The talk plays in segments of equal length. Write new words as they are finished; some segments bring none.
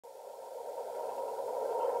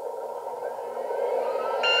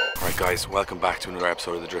Alright guys, welcome back to another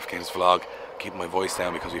episode of the Drift Games vlog. Keeping my voice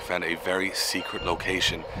down because we found a very secret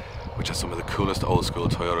location which has some of the coolest old school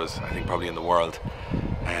Toyotas, I think probably in the world.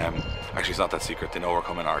 Actually it's not that secret, they know we're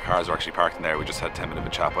coming, our cars are actually parked in there, we just had 10 minutes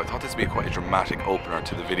of a chat, but I thought this would be quite a dramatic opener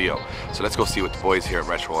to the video. So let's go see what the boys here at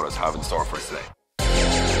Retro Autos have in store for us today.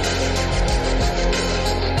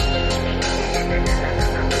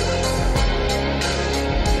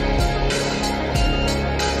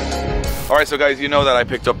 Alright, so guys, you know that I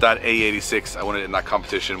picked up that A86, I won it in that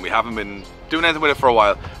competition. We haven't been doing anything with it for a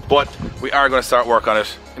while, but we are going to start work on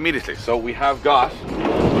it immediately. So we have got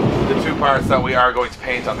the two parts that we are going to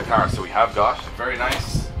paint on the car. So we have got a very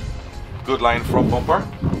nice, good line front bumper,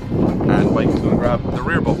 and Mike is going to grab the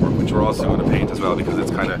rear bumper, which we're also going to paint as well because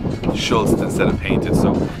it's kind of schultzed instead of painted.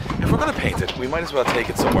 So if we're going to paint it, we might as well take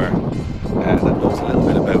it somewhere that knows a little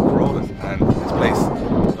bit about Corollas, and this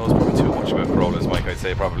place knows probably too much about Corollas, Mike, I'd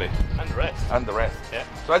say probably. And the rest. And the rest. Yeah.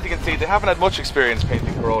 So as you can see, they haven't had much experience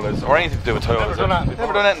painting Corollas or anything to do with Toyotas.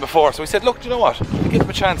 Never done anything before. So we said, look, do you know what? We'll give them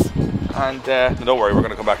a chance. And don't worry, we're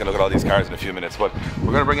going to come back and look at all these cars in a few minutes. But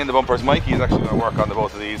we're going to bring in the bumpers. Mikey is actually going to work on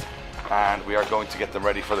both of these, and we are going to get them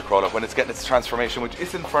ready for the Corolla when it's getting its transformation, which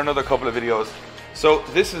isn't for another couple of videos. So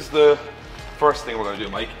this is the first thing we're going to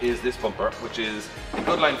do, Mike, is this bumper, which is a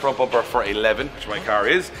good line front bumper for 11, which my car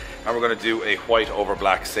is, and we're going to do a white over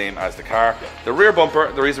black, same as the car. The rear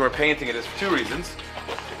bumper, the reason we're painting it is for two reasons.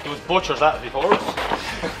 It was butchers that before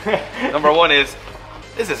us. Number one is,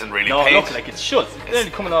 this isn't really paint. Look, like it's shut. It's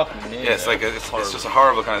nearly coming off. Yeah, it's like it's just a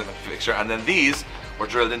horrible kind of fixture. And then these were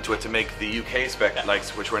drilled into it to make the UK spec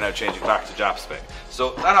lights, which we're now changing back to Jap spec.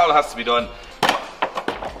 So that all has to be done.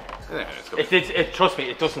 Trust me,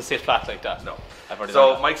 it doesn't sit flat like that. No.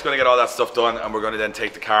 So Mike's going to get all that stuff done, and we're going to then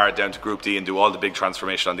take the car down to Group D and do all the big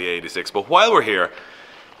transformation on the A86. But while we're here,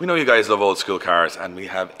 we know you guys love old school cars, and we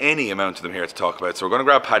have any amount of them here to talk about. So we're going to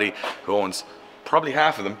grab Paddy, who owns probably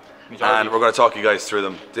half of them, and we're going to talk you guys through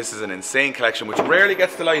them. This is an insane collection which rarely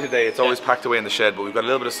gets the light of day. It's always packed away in the shed, but we've got a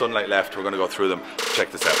little bit of sunlight left. We're going to go through them.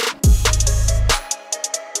 Check this out.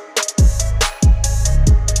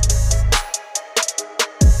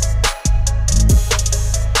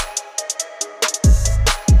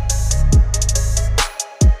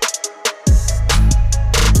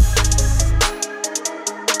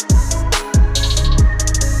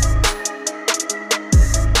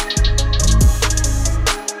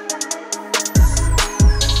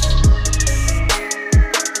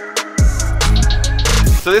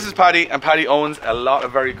 So this is Paddy, and Paddy owns a lot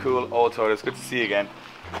of very cool old Toyotas. Good to see you again.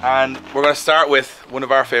 And we're going to start with one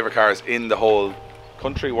of our favourite cars in the whole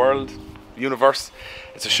country, world, universe.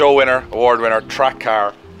 It's a show winner, award winner, track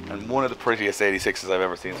car, and one of the prettiest 86s I've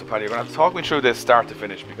ever seen. So Paddy, you're going to have to talk me through this start to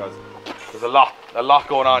finish because there's a lot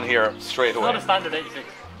going on here straight away. It's not a standard 86.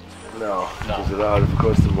 No, there's a lot of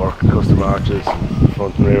custom work, custom arches,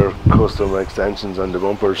 front and rear, custom extensions on the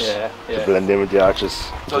bumpers to blend in with the arches.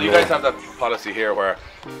 So you guys have that policy here where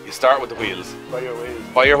you start with the wheels.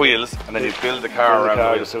 Buy your wheels, and then you build the car around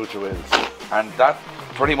the wheels. Suit your wheels. And that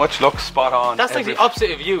pretty much looks spot on. That's like the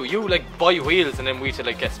opposite of you. You like buy wheels and then we to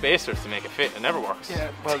like get spacers to make it fit. It never works.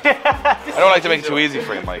 Yeah, well, I don't like to make it too easy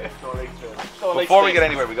for you, Mike. Before we get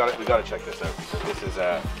anywhere, we got to check this out. This is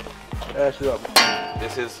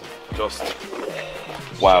this is just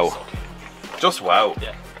wow. Just wow.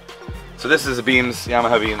 Yeah. So this is a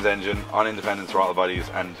Yamaha Beams engine on independent throttle bodies,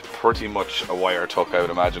 and pretty much a wire tuck, I would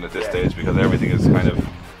imagine, at this stage, because everything is kind of.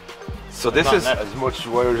 So this is as much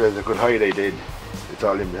wires as it could hide. They did. It's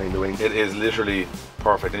all in behind the wing. It is literally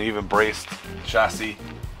perfect, and even braced chassis,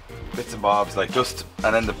 bits and bobs, like just.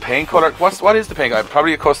 And then the paint color. What is the paint color?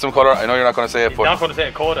 Probably a custom color. I know you're not going to say it, but you're not going to say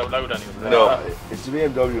a code out loud anyway. No, it's the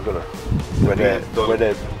BMW color with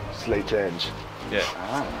a slight change.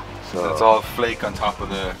 Yeah. So it's all flake on top of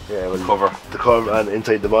the cover. The cover and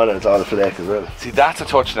inside the bonnet, it's all flake as well. See, that's a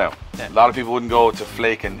touch now. Yeah. A lot of people wouldn't go to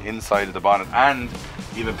flaking inside of the bonnet, and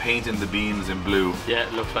even painting the beams in blue. Yeah,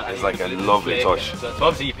 it looks fantastic. It's like a lovely touch. So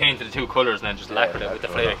obviously you painted the two colours and then just lacquered it with the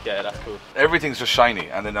flake. Yeah, that's cool. Everything's just shiny,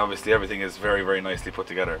 and then obviously everything is very, very nicely put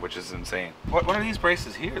together, which is insane. What are these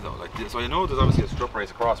braces here though? Like, so I know there's obviously a strut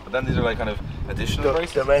brace across, but then these are like kind of additional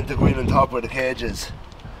braces. They're meant to go in on top where the cage is,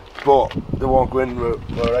 but they won't go in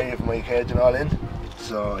where I have my cage and all in.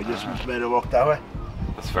 So I just made it work that way.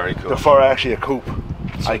 That's very cool. They're for actually a coupe.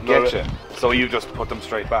 So I get you. So you just put them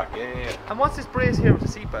straight back. Yeah. And what's this brace here with the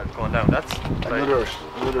seat belt going down? That's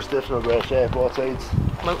another stiffener brace, both sides.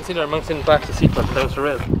 Mounting back the seat belt and down the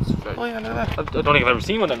rail. Oh yeah, look at that. I don't think I've ever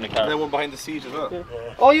seen one in the car. And then one behind the seat as well.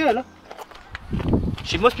 Yeah. Oh yeah, look.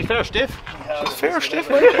 She must be fair stiff. She's fair stiff.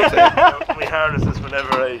 My harness is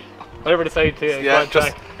whenever I decide to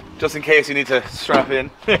just just in case you need to strap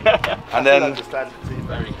in. And then,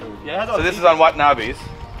 Very cool. Yeah, so this is on what nabbies?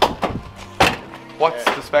 What's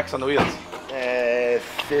the specs on the wheels?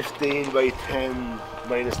 15 by 10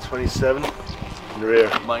 minus 27 in the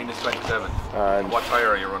rear. Minus 27. And what tyre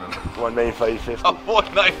are you running? 195/50. Oh,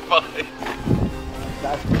 195.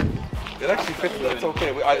 It actually fits, that's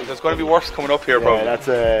okay. There's going to be worse coming up here, Yeah, probably. that's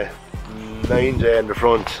a 9J in the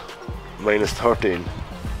front, minus 13.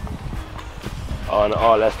 On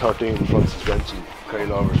all S13 front suspension,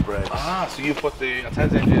 coilovers, brakes. Ah, so you put the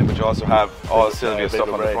Attenz engine in, but you also have all the Sylvia stuff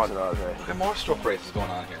on the brakes front. and all, Look at more strut braces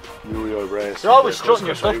going on here. Euro brakes. You're always strutting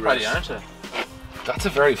your stuff, Paddy, aren't you? That's a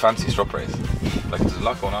very fancy strut brace. Like, there's a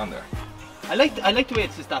lot going on there. I like the way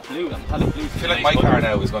it's just that blue, that metallic blue. I feel like my car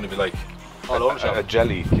now is going to be like a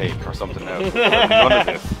jelly cake or something now. None of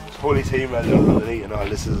this. It's fully team welded underneath and all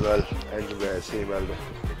this as well. Engine bay is team welded.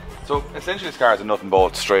 So essentially this car is a nut and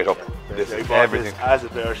bolt straight up. This I is bought everything. this as a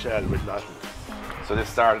bare shell with nothing. So this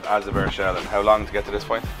started as a bare shell, and how long to get to this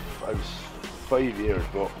point? I was 5 years,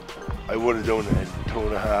 but I would have done it in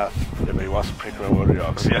 2.5 if I wasn't picking up other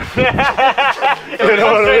jobs. Yeah. You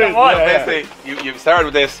know what I mean? Yeah. Basically, you started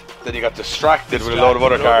with this, then you got distracted with a load of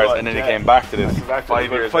other cars, and then you came back to this.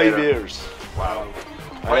 5 years. 5 later. years. Wow.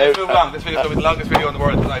 Why don't you move along? This video is going to be the longest video in the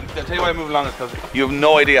world. I'll tell you why I move along is because you have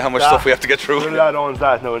no idea how much stuff we have to get through. The lad owns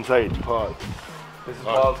that now inside, Paul. This is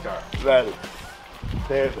Paul's car. Well,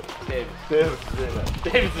 David. David's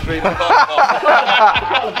is really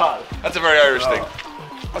That's a very Irish thing.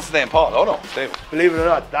 What's his name? Paul? Oh no, it's David. Believe it or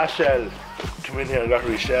not, that shell came in here and got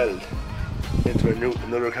reshelled into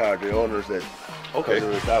another car, the owners did. Okay. It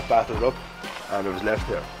was that battered up and it was left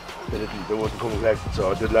here. They wasn't coming collect it,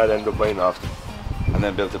 so the lad ended up buying off them. And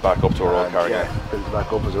then built it back up to a road car again. Yeah, built it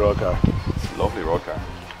back up as a road car. It's a lovely road car.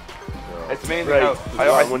 So It's amazing right, how there's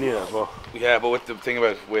a lot of money in it as well. Yeah, but what the thing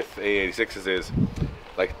about with A86s is,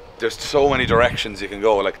 like, there's so many directions you can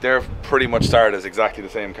go. Like, they're pretty much started as exactly the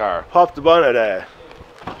same car. Pop the bonnet there.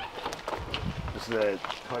 This is a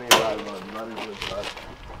 20 valve one, not even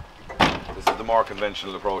that. This is the more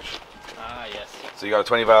conventional approach. Ah, yes. So you got a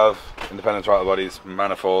 20 valve, independent throttle bodies,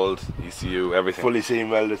 manifold, ECU, everything. Fully seam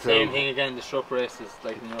welded too. Same thing again, the strut braces,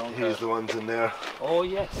 like in your own Here's car. the ones in there. Oh,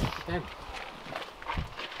 yes, them.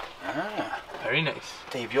 Ah. Very nice.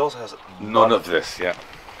 Dave, yours has None of this, yeah.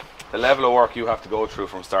 The level of work you have to go through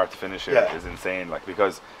from start to finish here Yeah. is insane, like,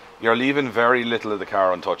 because you're leaving very little of the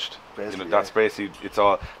car untouched. Basically, That's basically, it's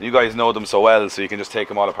all, you guys know them so well, so you can just take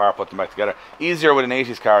them all apart, put them back together. Easier with an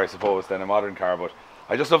 80s car, I suppose, than a modern car, but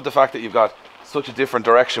I just love the fact that you've got such a different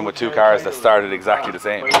direction with two cars that started exactly the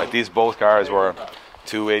same. Like, these both cars were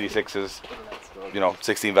two 86s,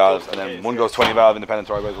 16 valves, and then one goes 20 valve independent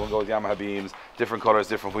throttle, one goes Yamaha beams, different colours,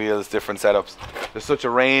 different wheels, different setups. There's such a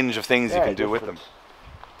range of things you can do with them.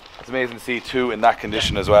 It's amazing to see two in that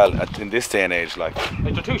condition as well in this day and age. Like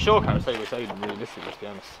They're two show cars side by side, realistically, let's be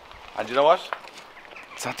honest. And you know what?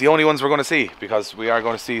 It's not the only ones we're going to see, because we are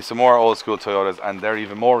going to see some more old school Toyotas, and they're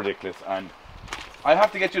even more ridiculous. And I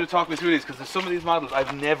have to get you to talk me through these, because there's some of these models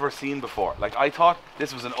I've never seen before. Like, I thought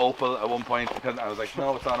this was an Opel at one point, because I was like,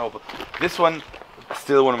 no, it's not an Opel. This one,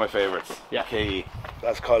 still one of my favourites. Yeah. KE.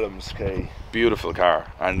 That's Columns K. Beautiful car,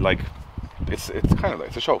 and like, it's kind of like,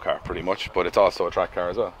 it's a show car pretty much, but it's also a track car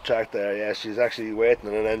as well. Track there, yeah. She's actually waiting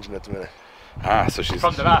on an engine at the minute. Ah, so she's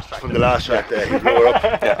From the last track. From the last track there, he blew her up.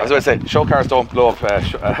 yeah, I was going to say, show cars don't blow up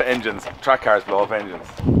engines, track cars blow up engines.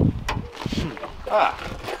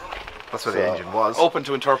 That's what the engine was. Open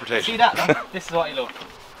to interpretation. See that? This is what you love.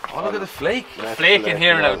 Oh, look at the flake. Flake in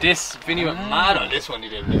here now. This, Vinny went mad on this one he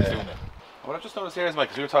did when he was doing it. What I've just noticed here is, Mike,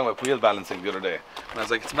 because we were talking about wheel balancing the other day, and I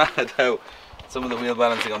was like, it's mad how some of the wheel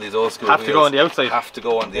balancing on these old school Have to go on the outside. Have to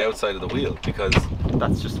go on the outside of the wheel, because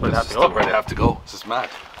That's just where they have to that's go. where they have to go. It's just mad.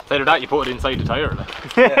 It's either that you put it inside the tyre.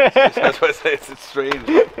 Like. Yeah, that's why I say it's strange.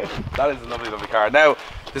 That is a lovely, lovely car. Now,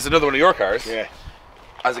 this is another one of your cars. Yeah.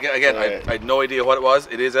 As again, I had no idea what it was.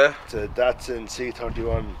 It is a... It's a Datsun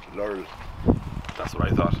C31 Laurel. That's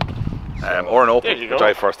what I thought. Or an Opel, There you which go.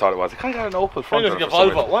 I first thought it was. It kind of had an Opel front on Like it a for some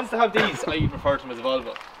Volvo. reason. Once they have these, I refer to them as a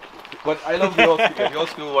Volvo. But I love the old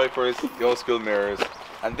school wipers, the old school mirrors.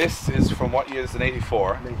 And this is from what year? It's an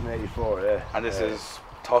 84. 1984, yeah. And this is...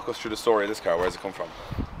 Talk us through the story of this car. Where does it come from?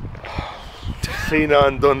 Seen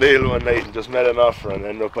on Dundee one night and just met an offer and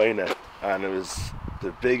ended up buying it. And it was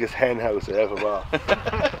the biggest hen house I ever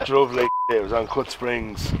bought. Drove like it was on cut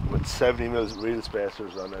springs with 70 mils wheel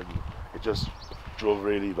spacers on it. It just drove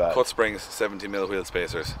really bad. Cut springs, 70mm wheel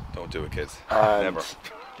spacers. Don't do it, kids. And Never.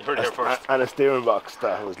 You heard it here first. And a steering box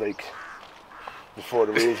that was like before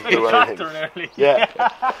the wheels could do Tractor anything. early. Yeah.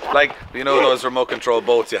 Like, you know those remote control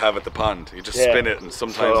boats you have at the pond? You just Yeah. spin it and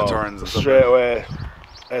sometimes So, it turns and straight sometimes... away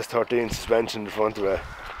S13 suspension in the front of it.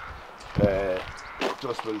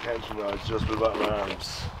 Adjustable tension rods, adjustable bottom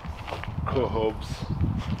arms, cut hubs.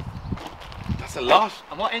 That's a lot.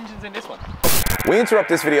 And what engine's in this one? We interrupt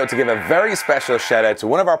this video to give a very special shout out to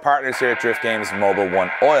one of our partners here at Drift Games, Mobil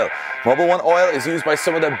 1 Oil. Mobil 1 Oil is used by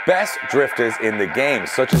some of the best drifters in the game,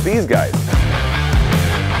 such as these guys.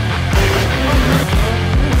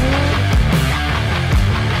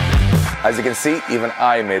 As you can see, even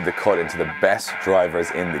I made the cut into the best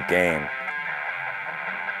drivers in the game.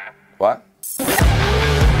 What?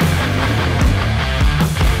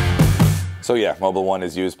 So yeah, Mobil 1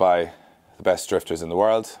 is used by the best drifters in the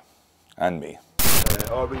world, and me.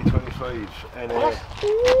 RB25 NA.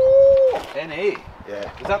 NA?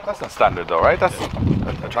 Yeah. That's not standard though, right? That's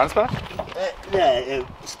a transplant? Yeah, it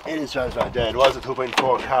is transplant. Yeah, it was a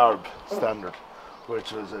 2.4 carb standard,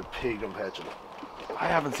 which was a pig and petrol. I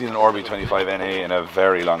haven't seen an RB25 NA in a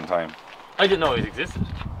very long time. I didn't know it existed.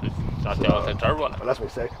 That's the outside turbo one. Well, that's my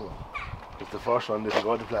second one. It's the first one that I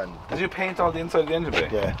got to plan. Did you paint all the inside of the engine bay?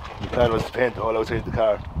 Yeah, the plan was to paint the whole outside of the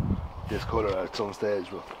car this colour at some stage,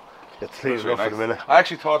 but it's clean enough for the minute. I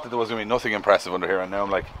actually thought that there was going to be nothing impressive under here, and now I'm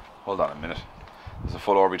like, hold on a minute. There's a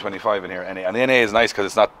full RB25 in here, NA. And the NA is nice because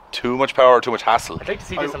it's not too much power or too much hassle. I'd like to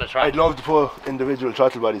see this on a track. I'd love to put individual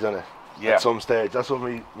throttle bodies on it. Yeah. At some stage. That's what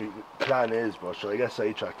my plan is, but sure, I guess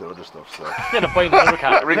I track the other stuff. So. You're gonna find another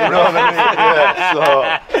car. Yeah,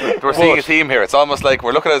 so. We're seeing a theme here. It's almost like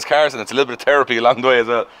we're looking at his cars, and it's a little bit of therapy along the way as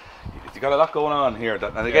well. You got a lot going on here,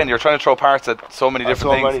 and again, you're trying to throw parts at so many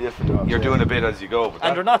different things. Many different jobs, you're doing a bit as you go. But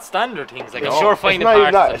And they're not standard things. Like No. I'm sure finding it's not parts even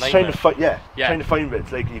is that. a It's trying to nightmare. find, trying to find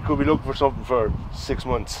bits. Like you could be looking for something for 6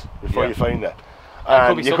 months before Yeah. you find it.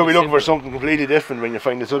 And you could be looking for simple. something completely different when you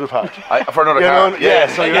find this other part. for another You car. know, yeah,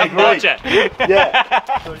 so you're like, right. Gotcha.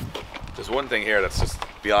 Yeah. There's one thing here that's just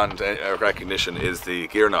beyond recognition is the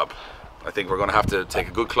gear knob. I think we're going to have to take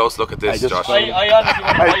a good close look at this, Josh. I honestly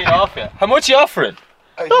want to buy it off you. How much are you offering?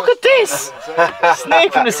 Look at this!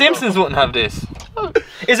 Snake from The Simpsons wouldn't have this.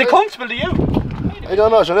 Is it comfortable to you? I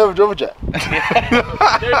don't know, I never drove it yet.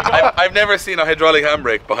 I've never seen a hydraulic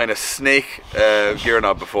handbrake behind a snake gear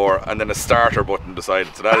knob before, and then a starter button beside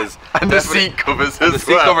it. So that is And the seat covers the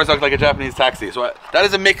seat covers look like a Japanese taxi. So that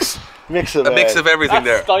is a mix of everything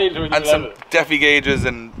there, and some Defi gauges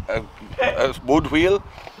and a wood wheel.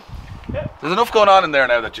 Yeah. There's enough going on in there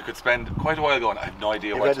now that you could spend quite a while going. I have no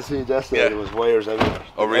idea I what. had to see it yesterday. Yeah. There was wires everywhere.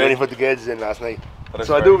 Oh, really? I only put the gauges in last night. But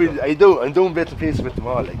So it's very cool. I'm doing bits and pieces with them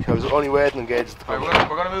all. Like I was only waiting on gauges to come. Right,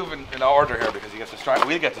 we're going to move in order here because you get distracted.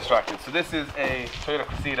 We'll get distracted. So this is a Toyota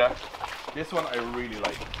Cressida. This one I really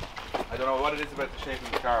like. I don't know what it is about the shape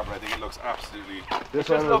of the car, but I think it looks absolutely. This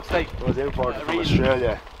just one looks like was imported from real-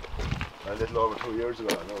 Australia a little over 2 years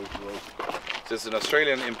ago. I know it was. So it's an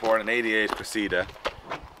Australian import, an '88 Cressida.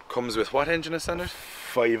 Comes with what engine is standard?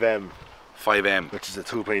 5M, 5M. which is a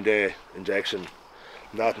 2.8 injection.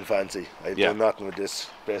 Nothing fancy. I've done nothing with this.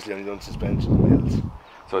 Basically, only done suspension and wheels.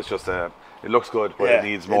 So it's just it looks good, but it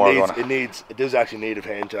needs more. It does actually need a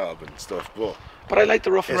paint job and stuff, but I like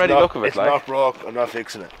the rough and it's ready not, look of it. it's Like. not broke. I'm not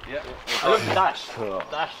fixing it. Yeah. I love the dash. So,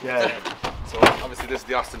 Dash. yeah. So obviously this is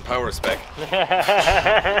the Austin Power spec.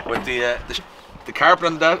 With the carpet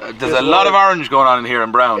on that, there's a lot of orange going on in here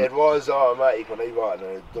and brown. It was automatic when I bought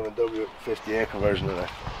it. I'd done a W58 conversion in it.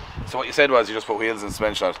 So what you said was you just put wheels and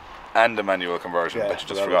suspension on it and a manual conversion, Yeah, but you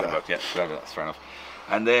just forgot forgot about about. Yeah, forgot about that. That's fair enough.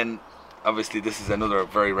 And then obviously this is another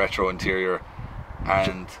very retro interior.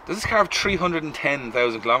 And does this car have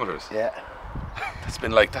 310,000 kilometers? Yeah.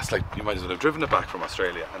 That's like you might as well have driven it back from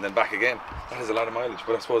Australia and then back again. That is a lot of mileage,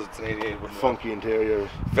 but I suppose it's an 88. wouldn't it? Funky interior.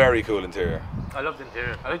 Very cool interior. I love the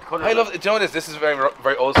interior. I like the colour. I love it. Do you know this is very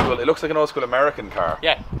very old school. It looks like an old school American car.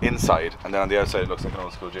 Yeah. Inside, and then on the outside it looks like an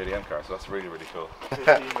old school JDM car. So that's really really cool. 15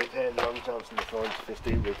 by 10 long tops in the front,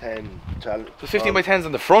 15 by 10 challenge. So 15 by 10s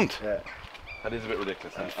on the front. Yeah. That is a bit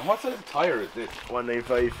ridiculous. And what size tyre is this?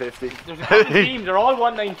 195, 50. There's a common theme. They're all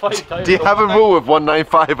 195 tyres. Do you have a rule of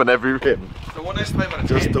 195 on every rim? So 195 on a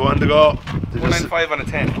 10. Just the one to go. 195 on a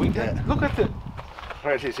 10. Yeah. Look at the.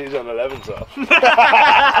 Apparently she's on 11, so.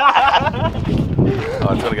 Oh,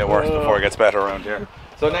 it's gonna get worse before it gets better around here.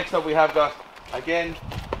 So next up we have got again.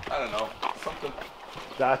 I don't know something.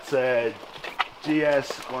 That's a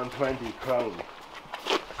GS 120 Crown.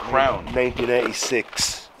 Crown.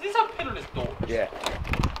 1986. Is this how pillarless door? Yeah.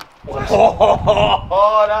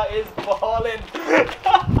 Oh, that is balling.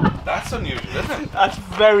 That's unusual, isn't it? That's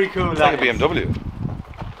very cool. It's like a BMW.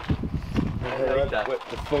 like that. With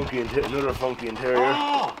the funky another funky interior.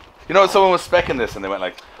 Oh, You know, someone was specking this and they went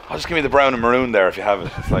like, "Oh, just give me the brown and maroon there if you have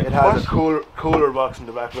it." It's like It has a cooler box in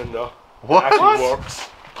the back window. What? It actually works.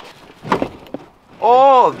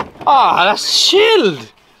 Oh, that's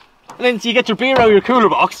chilled. and then you get your beer out of your cooler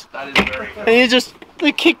box. That is very good. And you just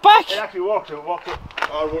like kick back. It actually worked. It worked.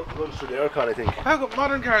 All runs through the aircon, I think. How come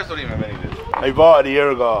modern cars don't even have any of this? I bought it a year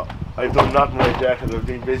ago. I've done nothing like that because I've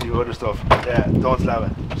been busy with other stuff. Yeah, don't slam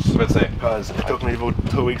it. Let's say. Because it took me about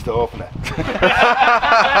 2 weeks to open it.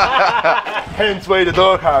 Hence why the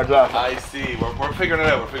door card's off. I see. We're figuring it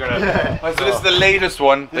out. We're figuring it out. Yeah. Right, so this is the latest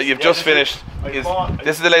one that you've just finished.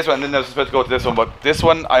 This is the latest one, and then I was supposed to go to this one, but this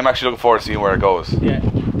one I'm actually looking forward to seeing where it goes. Yeah.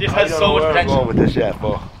 This I has don't so know much where I'm potential. going with this yet,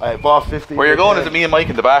 but I bought 50. Where you're going is me and Mike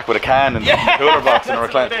in the back with a can and a cooler box and a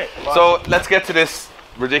recliner. So let's get to this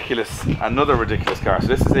another ridiculous car. So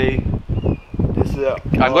this is a.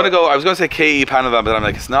 I was gonna say KE panel van, but I'm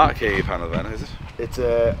like, it's not a KE panel van, is it? It's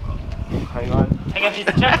a. Hang on. Hang on,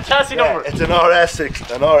 the chassis number. It's an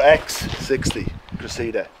RX60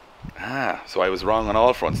 Cressida. Ah, so I was wrong on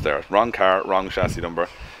all fronts there. Wrong car, wrong chassis number.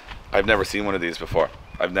 I've never seen one of these before.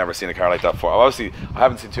 I've never seen a car like that before. Obviously, I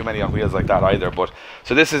haven't seen too many on wheels like that either. But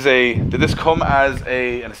so this is did this come as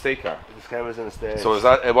an estate car? This came as an estate. So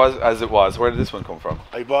it was as it was. Where did this one come from?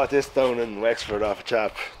 I bought this down in Wexford off a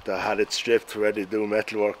chap that had it stripped ready to do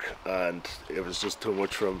metalwork, and it was just too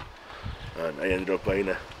much for him, and I ended up buying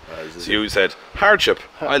it. So you said hardship.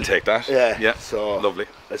 I'll take that. Yeah. Yeah. So lovely.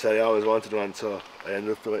 I said I always wanted one, so I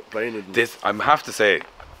ended up buying it. This I have to say,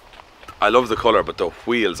 I love the colour, but the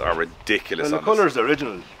wheels are ridiculous. Well, the colour is the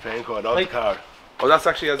original paint code of the car. Oh, that's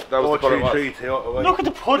actually that was the colour it was. 033. Look at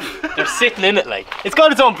the pudding. They're sitting in it like. It's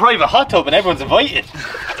got its own private hot tub and everyone's invited.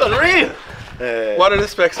 It's unreal. What are the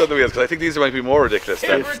specs on the wheels? Because I think these might be more ridiculous.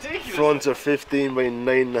 They're ridiculous. Fronts are 15 by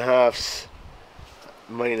 9.5s,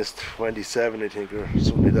 minus 27 I think, or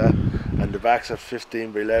something like that. And the backs are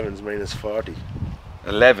 15 by 11s, minus 40.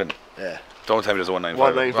 11. Yeah. Don't tell me there's a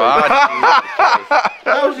 195. 195.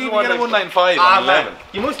 How did you even get a 195 on 11?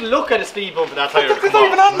 You must look at a speed bump in that tire. It's not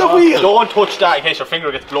even on the wheel. Don't touch that in case your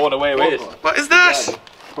finger gets blown away with it. What is that?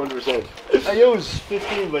 100%. I use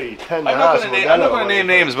 15 by 10 I'm not going to name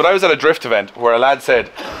names, but I was at a drift event where a lad said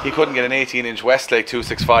he couldn't get an 18-inch Westlake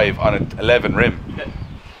 265 on an 11 rim.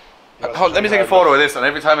 Let me take a photo of this, and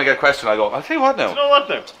every time I get a question, I go, I'll tell you what now. You know what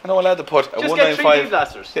now? I know a lad to put a Just 195. get 3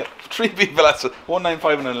 blasters. Yeah, 3 B blasters,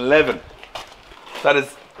 195 and an 11. That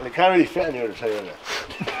is. Well, it can't really fit any other tire in it.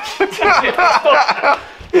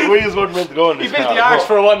 The wheels weren't meant to go in He this built car. the arch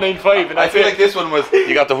for a 195 and I feel like this one was,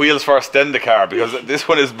 you got the wheels first, then the car, because this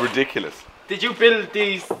one is ridiculous. Did you build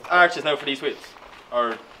these arches now for these wheels?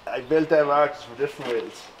 Or I built them arches for different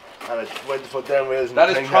wheels, and I went to put them wheels in That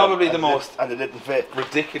the is thing probably and the most and it didn't fit.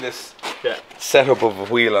 ridiculous yeah. setup of a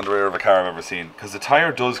wheel on the rear of a car I've ever seen. Because the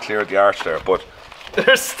tyre does clear the arch there, but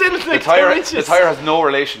There's still like the 2 tyre inches. has no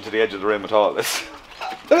relation to the edge of the rim at all. Look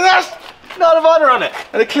at that! Not a bother on it.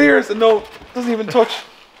 And it clears and no, doesn't even touch.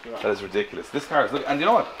 That is ridiculous. This car is, look, and you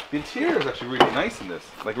know what? The interior is actually really nice in this,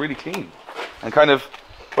 like really clean, and kind of.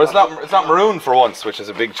 But it's not maroon for once, which is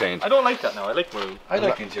a big change. I don't like that now. I like maroon. I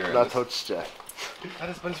like the interior. Not touched yet. That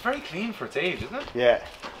is, but it's very clean for its age, isn't it? Yeah,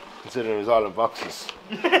 considering it was all in boxes.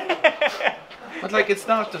 But like, it's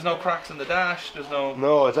not. There's no cracks in the dash. There's no.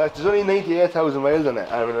 No, it's actually, there's only 98,000 miles on it,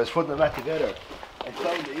 and when I was putting it back together, I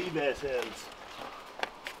found the eBay sales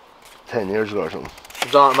 10 years ago or something.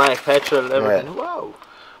 It's automatic petrol, everything. Yeah. Wow.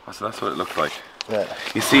 So that's what it looked like. Yeah.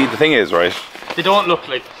 You see, the thing is, right? They don't look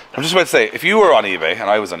like. I'm just about to say, if you were on eBay and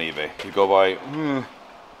I was on eBay, you'd go by,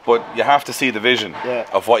 but you have to see the vision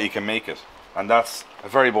of what you can make it, and that's a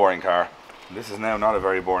very boring car. And this is now not a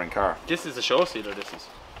very boring car. This is a show sealer. This is.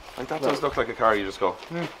 Like that does look like a car you just go.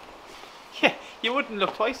 Yeah, you wouldn't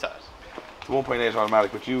look twice at it. It's a 1.8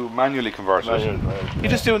 automatic, but you manually convert it. Yeah.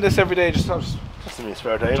 You're just doing this every day, just That's in my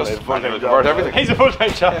spare time. Just I have a full-time manually job. convert everything. He's a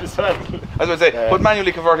full-time job as well. I was going to say, but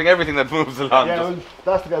manually converting everything that moves along. Yeah, just- well,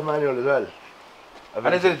 that's to get manual as well.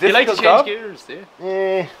 and is it a Do you like to difficult change job? gears, do you?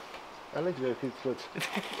 Yeah, I like to keep it.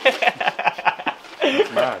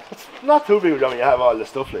 It's mad. Not too big when you have all the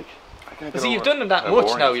stuff like. See, you've done them that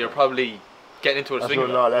much now, you're probably getting into a That's swing of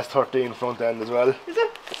running it. all S13 front end as well. Is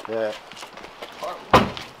it? Yeah.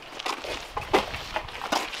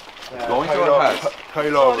 Going through it has.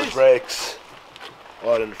 Coilovers, brakes,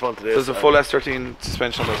 all in the front of this. There's a full S13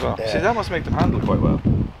 suspension as well. Yeah. See, that must make them handle quite well.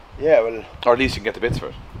 Yeah, well, you Or at least you can get the bits for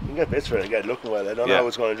it. can get bits for it and get it looking well. I don't know how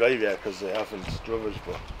it's going to drive yet because I haven't driven it,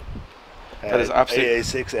 but. That is absolutely-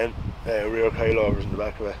 AA6 and rear coilovers in the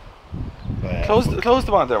back of it. Close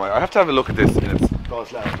the bonnet there, Mike. I have to have a look at this. In its, Don't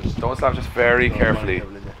slam, just don't slap, just very don't carefully.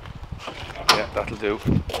 slam it, Yeah, that'll do.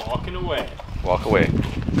 Walking away. Walk away.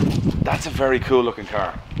 That's a very cool looking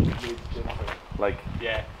car. Like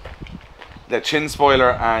Yeah. the chin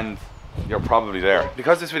spoiler and you're probably there.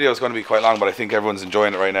 Because this video is going to be quite long, but I think everyone's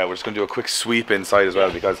enjoying it right now, we're just going to do a quick sweep inside as well,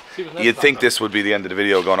 because you'd think this would be the end of the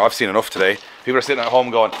video going, oh, I've seen enough today. People are sitting at home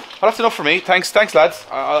going, oh, that's enough for me, thanks lads,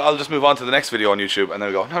 I'll just move on to the next video on YouTube. And then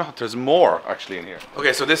we go, no, there's more actually in here.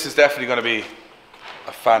 Okay, so this is definitely going to be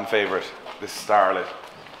a fan favourite, this Starlet.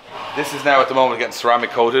 This is now at the moment getting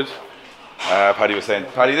ceramic coated. Paddy was saying,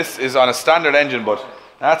 Paddy, this is on a standard engine, but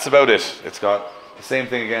that's about it. It's got the same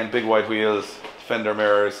thing again, big white wheels, fender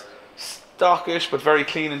mirrors, stockish but very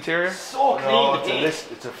clean interior. So clean. No,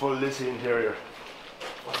 it's a full Lissy interior.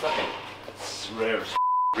 What's that mean? It's rare.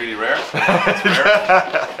 Really rare. It's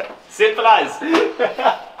rare. Simple as.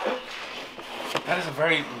 That is a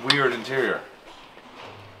very weird interior.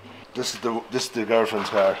 This is the girlfriend's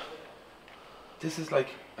car. This is like,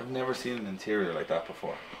 I've never seen an interior like that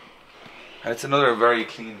before. And it's another very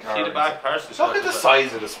clean car. See the back person. Look at the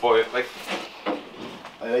size of the spoil. Like,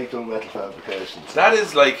 I like doing metal fabrications. that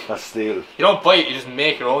is like. That's steel. You don't buy it, you just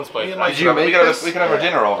make your own spike. We make can this? have our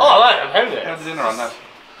dinner over. Oh, right, I'm We can have the dinner on that.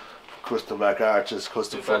 Custom back arches,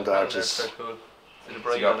 custom front arches. Cool.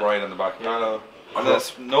 So you got bright on the back. No. And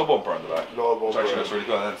there's no bumper on the back. No Which bumper. actually looks really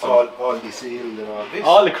good. And then some- All desealed and all.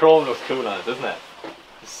 All the chrome looks cool on it, doesn't it?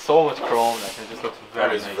 There's so much chrome that it just looks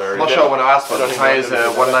very is nice. very- I'm not sure what I asked for. The tyres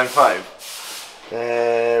 195.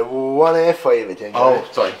 1A5 I think. Oh,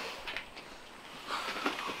 right? sorry.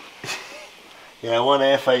 Yeah,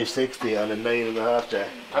 1A560 on a 9.5 jack.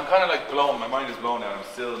 I'm kind of like blown. My mind is blown now. I'm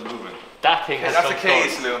still moving. That thing has That's a some K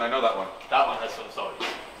stories. saloon. I know that one. That one has some stories.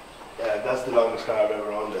 Yeah, that's the longest car I've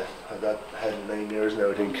ever owned. That had 9 years now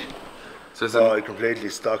I think. So it's Oh, completely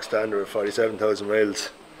stock standard with 47,000 miles.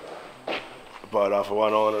 Bought off of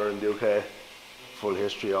one owner in the UK. Full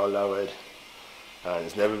history, all that way. And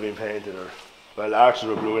it's never been painted or... Well, arches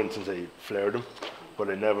were blue in since I flared them. But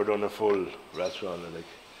I never done a full restaurant. Like,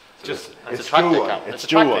 Just it's it's a tractor due car. one. It's a It's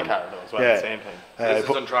tractor due one. car though as well. Yeah. At the same time. this is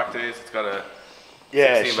but- on track days. It's got a.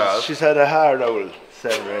 yeah, 16 valves. she's had a hard old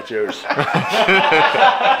 7 or 8 years.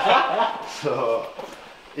 So,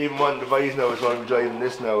 even one of the boys now is going to be driving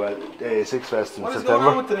this now at A6 Fest in What is going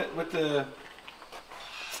on September.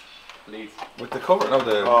 with the cover? No,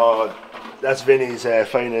 the. Oh, that's Vinny's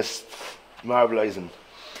finest marbleizing.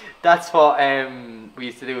 That's what we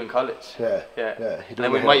used to do in college. Yeah, Yeah. yeah. And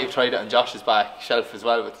then we might have tried it on Josh's back shelf as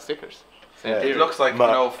well with the stickers. Same Yeah. It theory. looks like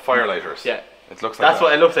firelighters. Yeah. It looks like That's that.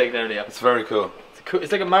 what it looks like nearly. It's very cool.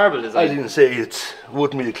 It's like a marble I design. didn't say it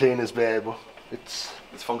wouldn't be the cleanest bed, but It's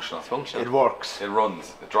functional. It's functional. it works. It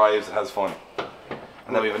runs. It drives. It has fun.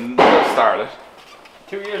 And then we have another Starlet.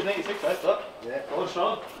 2 years and 86, right? Look. Yeah. Going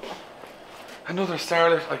strong. Another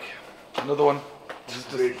Starlet. Like another one.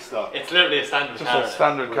 Just really stock. It's literally a standard Just car. a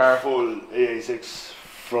standard With car. full A6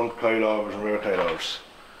 front coilovers and rear coilovers.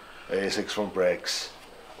 A6 front brakes.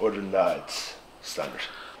 Other than that, it's standard.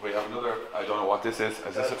 We have another. I don't know what this is.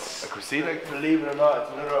 Is this a Cressida? Believe it or not,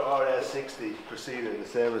 it's another RS60 Cressida, the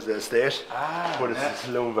same as the Estate, but it's the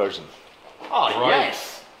saloon version. Oh, Right.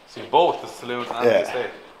 yes. See both the saloon and Yeah. the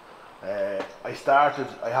estate. I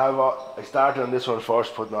started on this one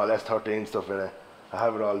first, putting all S13 stuff in it. I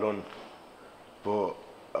have it all done, but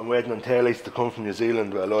I'm waiting on taillights to come from New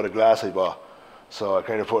Zealand with a load of glass I bought, so I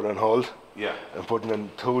kind of put it on hold. Yeah. I'm putting in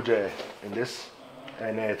 2J in this,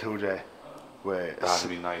 NA 2J, That'd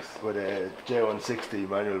be nice. with a J160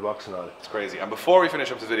 manual box and all. It's crazy. And before we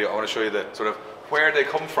finish up this video, I want to show you the sort of where they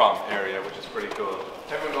come from area, which is pretty cool.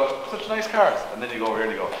 Everyone goes, such nice cars. And then you go over here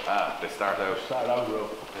and you go, they start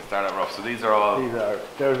out rough. So these are all.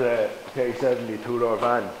 There's a K70 2-door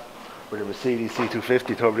van with a Mercedes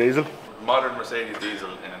C250 turbo diesel. Modern Mercedes diesel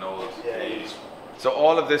in an old Yeah. age. So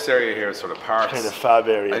all of this area here is sort of parts. Kind of fab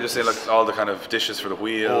area. I just say like all the kind of dishes for the all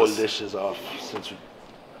wheels. dishes off since we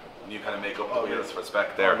You kind of make up the wheels for spec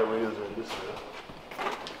all there. the wheels are in this wheel.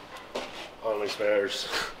 All my spares.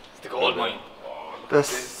 It's the gold mine. The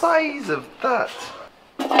size of that.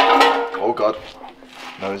 Oh god.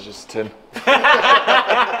 No, it's just tin.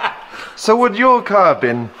 So would your car have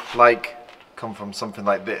been like come from something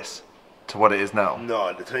like this to what it is now?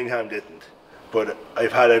 No, the Twingham didn't. But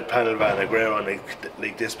I've had a panel van, a grey one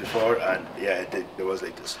like this before, and yeah, it was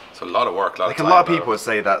like this. It's a lot of work, Like a lot of people would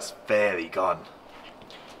say that's fairly gone.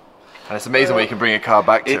 And it's amazing what you can bring a car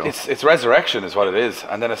back to. It's resurrection is what it is.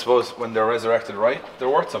 And then I suppose when they're resurrected right, they're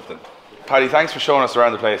worth something. Paddy, thanks for showing us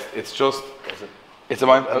around the place. It's just, it's a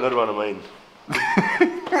mind. Another one of mine.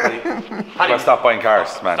 Paddy, stop buying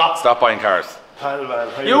cars, man. Stop buying cars. Panel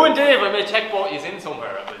van. You and Dave, I may check both is in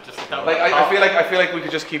somewhere. But just Like I feel like we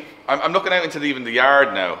could just keep. I'm looking out into even the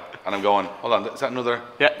yard now, and I'm going. Hold on, is that another?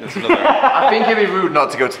 Yeah. That's another. I think it'd be rude not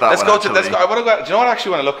to go to that Let's one. go to. Let's actually. go. I want to go. Do you know what I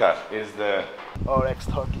actually want to look at? Is the.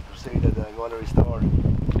 RX30 Crusade that I'm going to restore.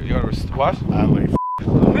 What? I'm like,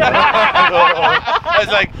 I was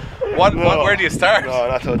like, what? Where do you start?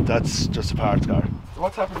 no, that's just a parts car.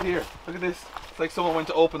 What's happened here? Look at this. It's like someone went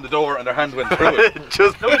to open the door and their hand went through it.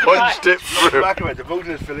 Just punched it through. Back of it, the boot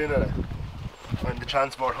is fill in on it. And the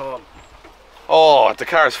transport hall. Oh, the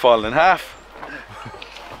car's fallen in half.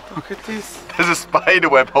 Look at this. There's a spider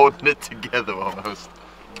web holding it together almost.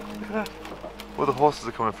 Well, the horses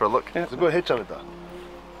are coming for a look. There's a good hitch on it though.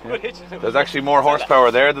 There's actually more horsepower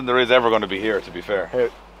there than there is ever going to be here, to be fair. Here,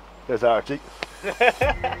 there's Archie.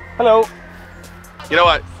 Hello. You know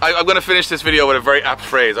what? I'm going to finish this video with a very apt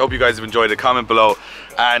phrase. I hope you guys have enjoyed it. Comment below.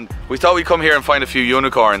 And we thought we'd come here and find a few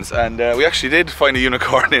unicorns, and we actually did find a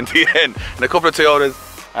unicorn in the end, and a couple of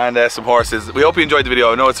Toyotas and some horses. We hope you enjoyed the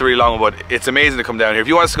video. I know it's a really long one, but it's amazing to come down here. If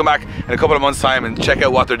you want us to come back in a couple of months' time and check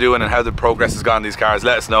out what they're doing and how the progress has gone in these cars,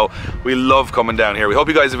 let us know. We love coming down here. We hope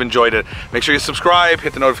you guys have enjoyed it. Make sure you subscribe,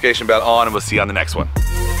 hit the notification bell on, and we'll see you on the next one.